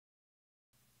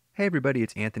Hey everybody,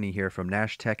 it's Anthony here from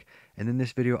Nash Tech, and in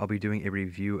this video I'll be doing a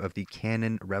review of the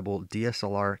Canon Rebel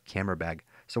DSLR camera bag.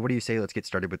 So what do you say, let's get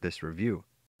started with this review.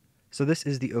 So this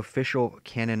is the official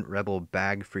Canon Rebel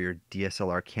bag for your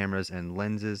DSLR cameras and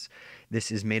lenses. This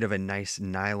is made of a nice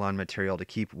nylon material to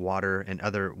keep water and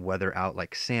other weather out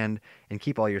like sand and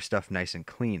keep all your stuff nice and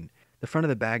clean. The front of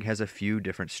the bag has a few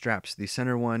different straps. The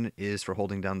center one is for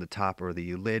holding down the top or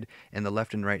the lid, and the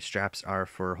left and right straps are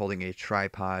for holding a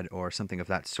tripod or something of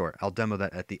that sort. I'll demo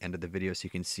that at the end of the video so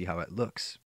you can see how it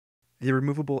looks. The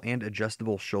removable and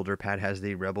adjustable shoulder pad has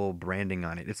the Rebel branding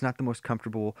on it. It's not the most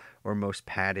comfortable or most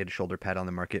padded shoulder pad on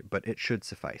the market, but it should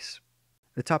suffice.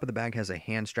 The top of the bag has a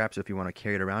hand strap, so if you want to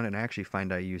carry it around, and I actually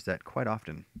find I use that quite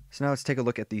often. So now let's take a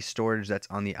look at the storage that's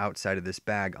on the outside of this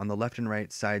bag. On the left and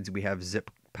right sides, we have zip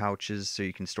pouches, so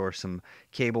you can store some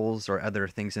cables or other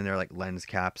things in there like lens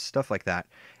caps, stuff like that.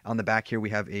 On the back here, we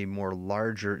have a more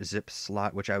larger zip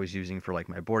slot, which I was using for like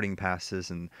my boarding passes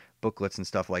and booklets and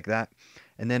stuff like that.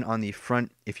 And then on the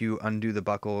front, if you undo the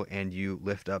buckle and you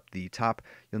lift up the top,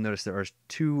 you'll notice there are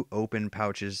two open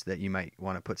pouches that you might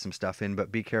want to put some stuff in,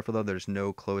 but be careful though, there's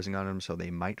no closing on them, so they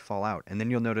might fall out. And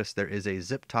then you'll notice there is a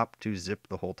zip top to zip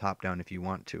the whole top down if you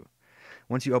want to.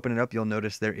 Once you open it up, you'll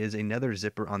notice there is another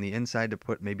zipper on the inside to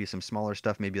put maybe some smaller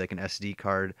stuff, maybe like an SD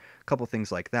card, a couple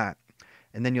things like that.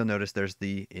 And then you'll notice there's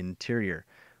the interior.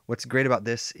 What's great about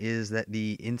this is that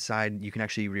the inside, you can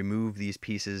actually remove these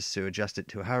pieces to adjust it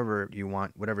to however you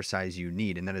want, whatever size you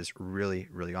need, and that is really,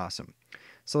 really awesome.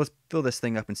 So let's fill this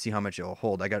thing up and see how much it will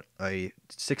hold. I got a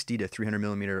 60 to 300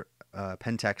 millimeter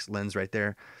Pentax lens right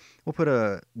there. We'll put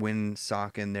a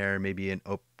windsock in there, maybe an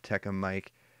Optica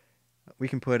mic. We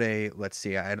can put a, let's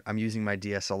see, I'm using my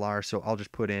DSLR, so I'll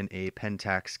just put in a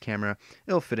Pentax camera.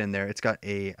 It'll fit in there. It's got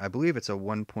a, I believe it's a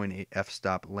 1.8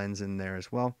 f-stop lens in there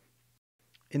as well.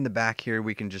 In the back here,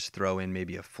 we can just throw in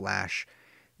maybe a flash.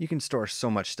 You can store so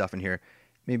much stuff in here.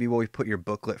 Maybe we'll put your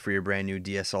booklet for your brand new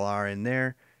DSLR in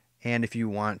there. And if you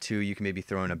want to, you can maybe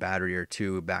throw in a battery or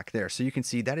two back there. So you can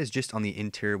see that is just on the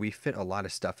interior. We fit a lot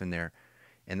of stuff in there,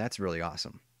 and that's really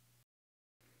awesome.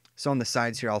 So on the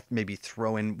sides here, I'll maybe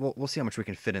throw in, we'll see how much we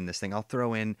can fit in this thing. I'll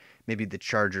throw in maybe the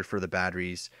charger for the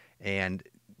batteries, and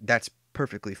that's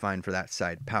perfectly fine for that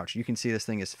side pouch. You can see this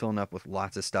thing is filling up with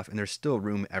lots of stuff, and there's still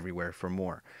room everywhere for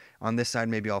more. On this side,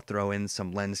 maybe I'll throw in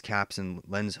some lens caps and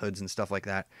lens hoods and stuff like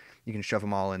that. You can shove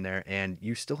them all in there, and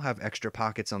you still have extra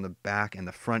pockets on the back and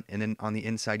the front, and then on the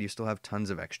inside, you still have tons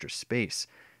of extra space.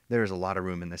 There's a lot of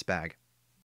room in this bag.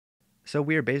 So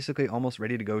we are basically almost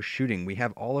ready to go shooting. We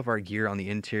have all of our gear on the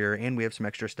interior, and we have some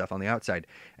extra stuff on the outside.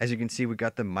 As you can see, we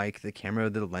got the mic, the camera,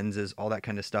 the lenses, all that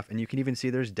kind of stuff. And you can even see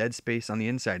there's dead space on the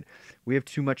inside. We have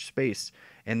too much space.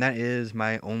 And that is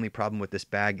my only problem with this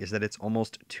bag, is that it's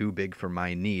almost too big for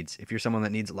my needs. If you're someone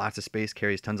that needs lots of space,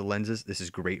 carries tons of lenses, this is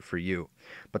great for you.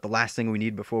 But the last thing we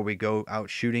need before we go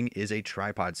out shooting is a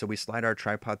tripod. So we slide our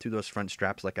tripod through those front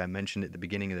straps like I mentioned at the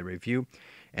beginning of the review.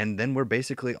 And then we're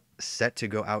basically set to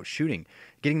go out shooting.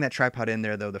 Getting that tripod in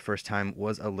there, though, the first time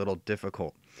was a little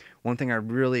difficult. One thing I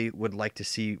really would like to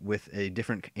see with a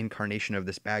different incarnation of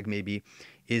this bag maybe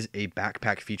is a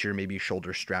backpack feature, maybe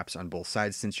shoulder straps on both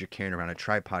sides. Since you're carrying around a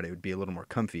tripod, it would be a little more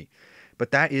comfy.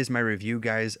 But that is my review,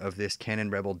 guys, of this Canon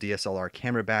Rebel DSLR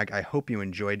camera bag. I hope you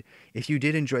enjoyed. If you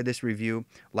did enjoy this review,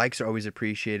 likes are always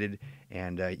appreciated,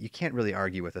 and you can't really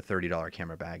argue with a $30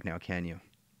 camera bag now, can you?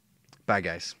 Bye,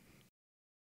 guys.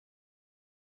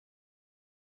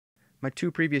 My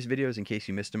two previous videos, in case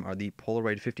you missed them, are the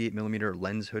Polaroid 58mm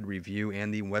lens hood review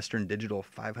and the Western Digital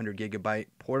 500GB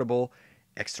portable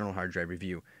external hard drive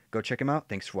review. Go check them out.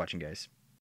 Thanks for watching, guys.